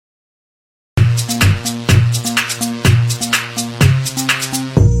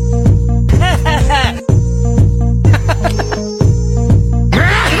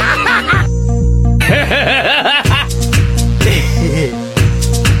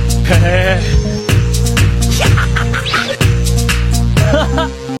へえ。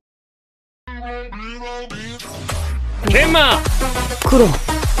ケンマ黒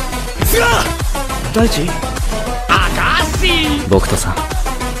大地アカシ僕とさん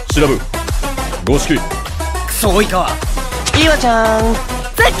調ぶ五色クソ及川岩ちゃん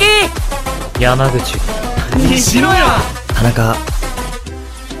ザッキー山口西野屋田中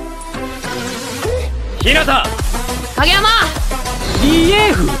日向影山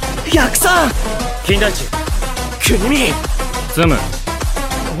DF 薬さん金田一国見ツム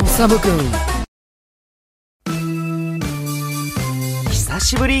おさぶくん久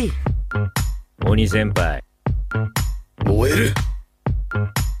しぶり鬼先輩燃える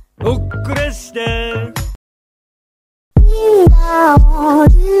おっくらして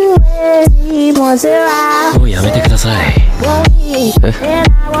もうやめてください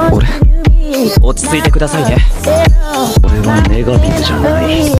俺落ち着いてくださいね俺はネガティブじゃない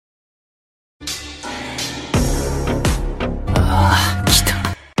ああ来た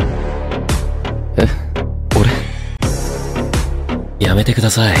俺やめてくだ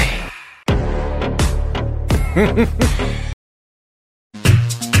さい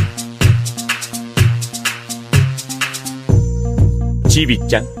チビ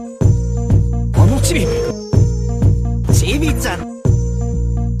ちゃんあのチビちゃん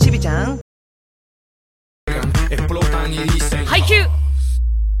チビちゃん配給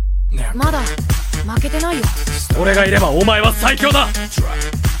まだ負けてないよ。俺がいればお前は最強だ。待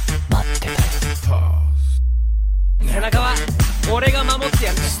ってたよ背中は俺が守って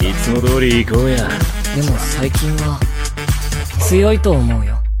やる。いつも通り行こうや。でも最近は強いと思う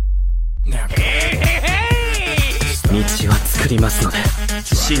よ道は作りますので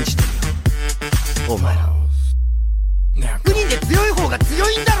信じてるよお前ら100人で強い方が強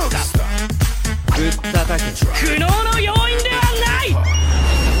いんだろうが。ぶったたけ苦悩の要因ではない。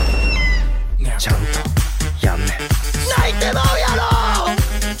ちゃんとやんね泣いてまうや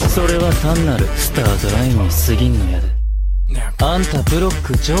ろ。それは単なるスタートラインに過ぎんのやであんたブロッ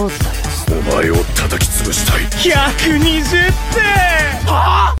ク上手だよお前を叩き潰したい。120点。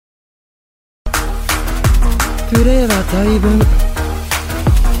はあ。プレーはだいぶ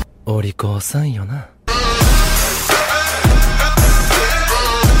お利口さんよなク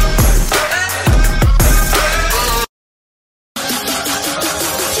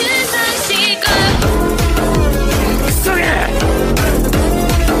ソが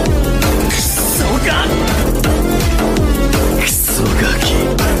クソがクソガキ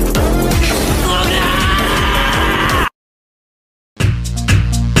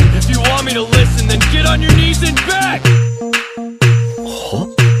If you want me to listen, then get on your knees and beg! は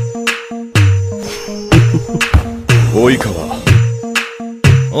及川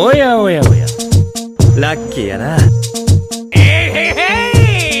おやおやおやラッキーやなえへ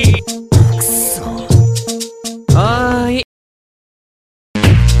へいくそはーい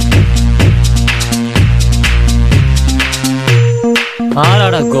あ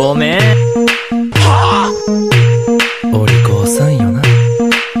ららごめんはお利口さんよな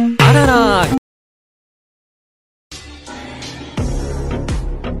あらら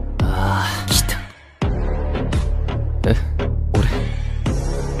あー来た俺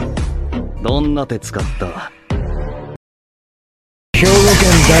どんな手使った兵庫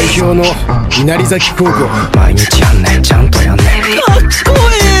県代表の稲荷崎高校。毎日やんねんちゃんとやんねんかっこ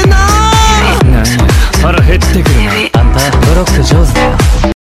ええなーなんや腹減ってくるなあんたブロック上手だよ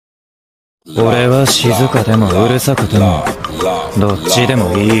俺は静かでもうるさくてもどっちで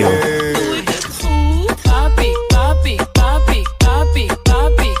もいいよ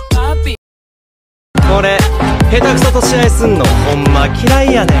これ下手くそと試合すんのほんま嫌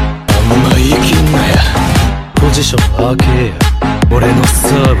いやねんあんま言い切んなや。ポジション開けや。俺の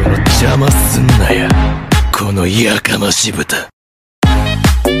サーブの邪魔すんなや。このやかまし豚。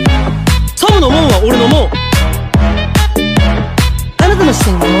サブのもんは俺のもんあなたの視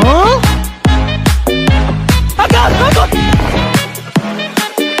線は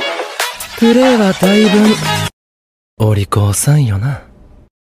プレーはだいぶお利口さんよな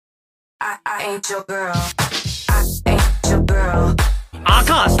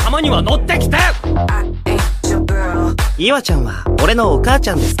赤足たまには乗ってきて。岩ちゃんは俺のお母ち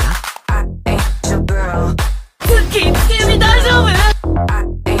ゃんですか月月見大丈夫？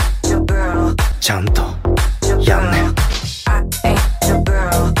ちゃんとやんねん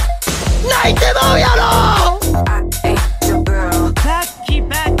泣いてまうやろ。バッキ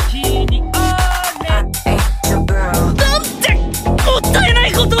バッキにオーラなんてもったいな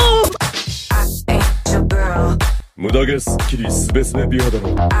いことを。無駄毛すっきりすべすべ美肌の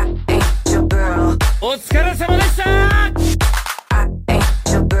お疲れ様でした。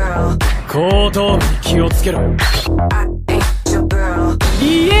後頭部に気をつけろよ。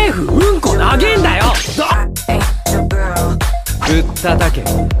EF うんこ投げんだよ。ぶったたけ。ボ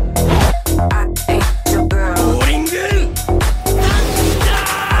ーリング。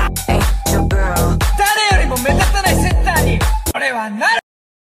誰よりも目立たないセッターに俺はなる。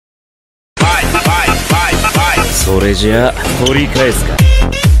それじゃあ取り返すか。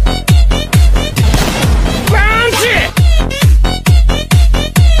パンチ。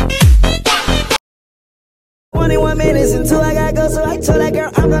21 minutes until I gotta go, so I told that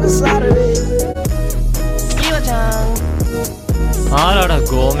girl I'm gonna slaughter it. ゆうちゃん。あらら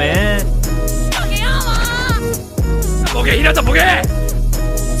ごめん。ボケひなたボケ。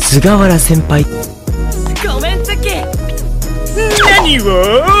菅原先輩。ごめんツッキー。何を。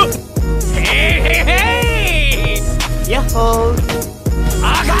ヤッホー。明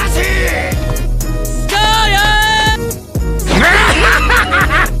石。ゴーよ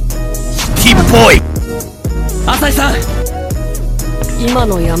シティっぽい。浅井さん。ー。今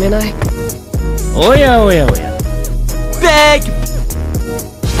のやめない。おやおやおや。ベイ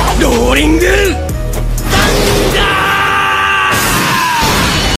ローリング。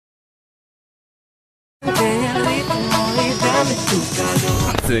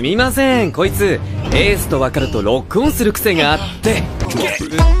すみません、こいつエースと分かるとロックオンする癖があって。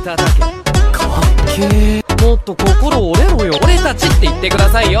ぶっただけ。かっけー。もっと心折れろよ。俺たちって言ってくだ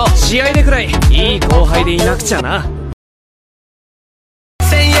さいよ。試合でくらいいい後輩でいなくちゃな。かっ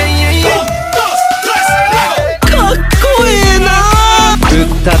こええな。ぶっ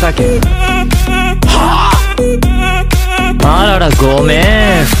ただけ。あららご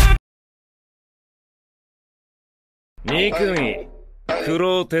めん。2組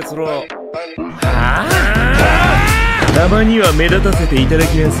黒哲郎。たまには目立たせていただ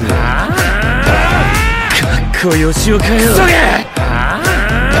きます。かっこよしおかよ。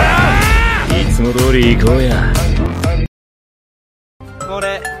いつも通り行こうや。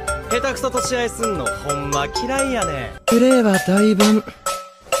俺下手くそと試合すんのほんま嫌いやね。プレーはだいぶん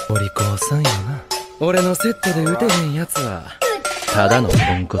お利口さんよな。俺のセットで打てへんやつはただのポ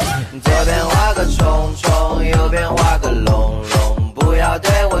ンコツや。这边画个虫虫，右边画个龙龙，不要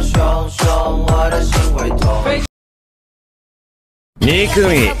对我凶凶，我的心会痛。2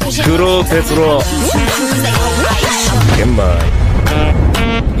組黒哲郎。玄米。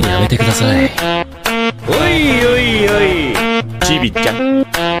やめてください。おいおいおいちびちゃん。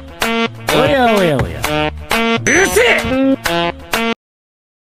おやおやおや。うるせえ。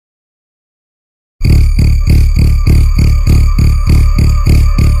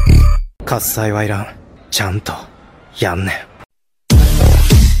喝采はいらん。ちゃんとやんねん。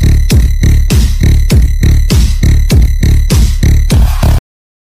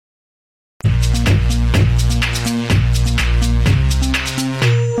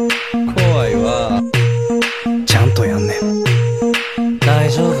怖いわ。ちゃんとやんねん。大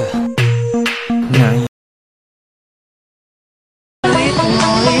丈夫。なんや。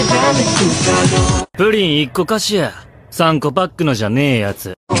プリン1個貸しや。3個パックのじゃねえや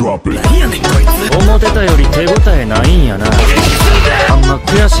つ。何やねんこいつ。思ってたより手応えないんやな。あんま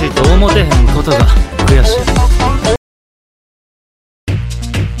悔しいと思てへんことが悔しい。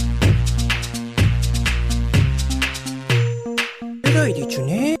えらいでちゅ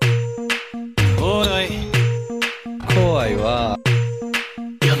ね。おい怖いわ。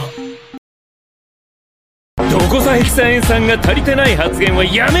どこさヘキサエン酸が足りてない発言は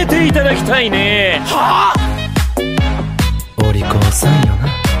やめていただきたいね。お利口さんよ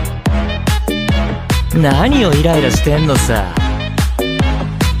な。何をイライラしてんのさ。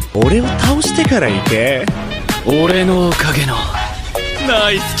俺を倒してから行け。俺のおかげの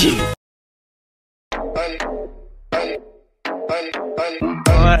ナイスキル。お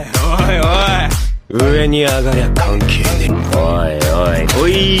いおいおい。上に上がりゃ関係ねえ。おいお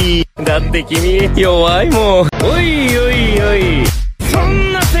いだって君弱いもん。おいおいおいそ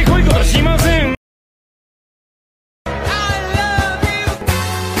んなせこいことしません。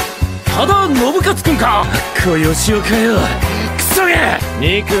ただ信勝くんか。こよしおかよ。クソが。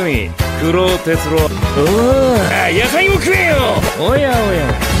2組黒哲郎。おお野菜も食えよ。おやお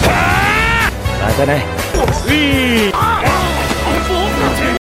や。またね。うい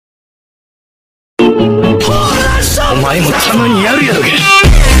お前もたまにやるやろが。こ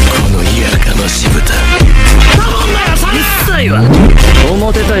のやかましぶた。一切は思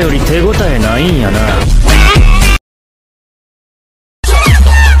ってたより手応えないんやな。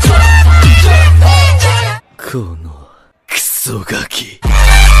このクソガキ。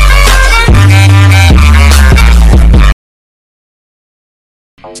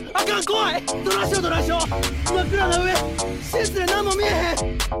あかん怖い。どないしようどないしよう。真っ暗な上施設で何も見えへ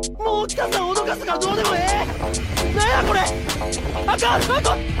ん。もう北さん脅かすからどうでもええ。なんやこれ。あかん、あ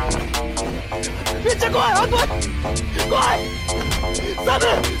かん。めっちゃ怖い、あ、怖い。怖い。サブ、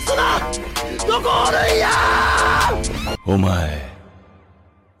砂、どこおるんやー。お前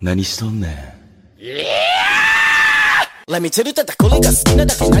何しとんねん。ラミチルってたこれが好きな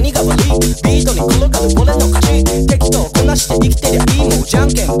だけ何が悪い。ビートに転がる俺の勝ち。適当こなして生きてりゃいい。もうじゃん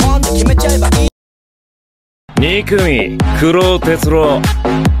けんポンで決めちゃえばいい。2組九郎哲郎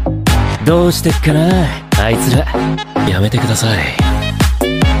どうしてっかなあいつら。やめてください。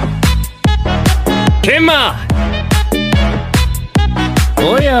ケンマ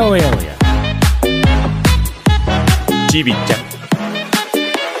おやおやおやちびちゃん。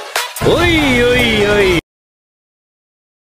おいおい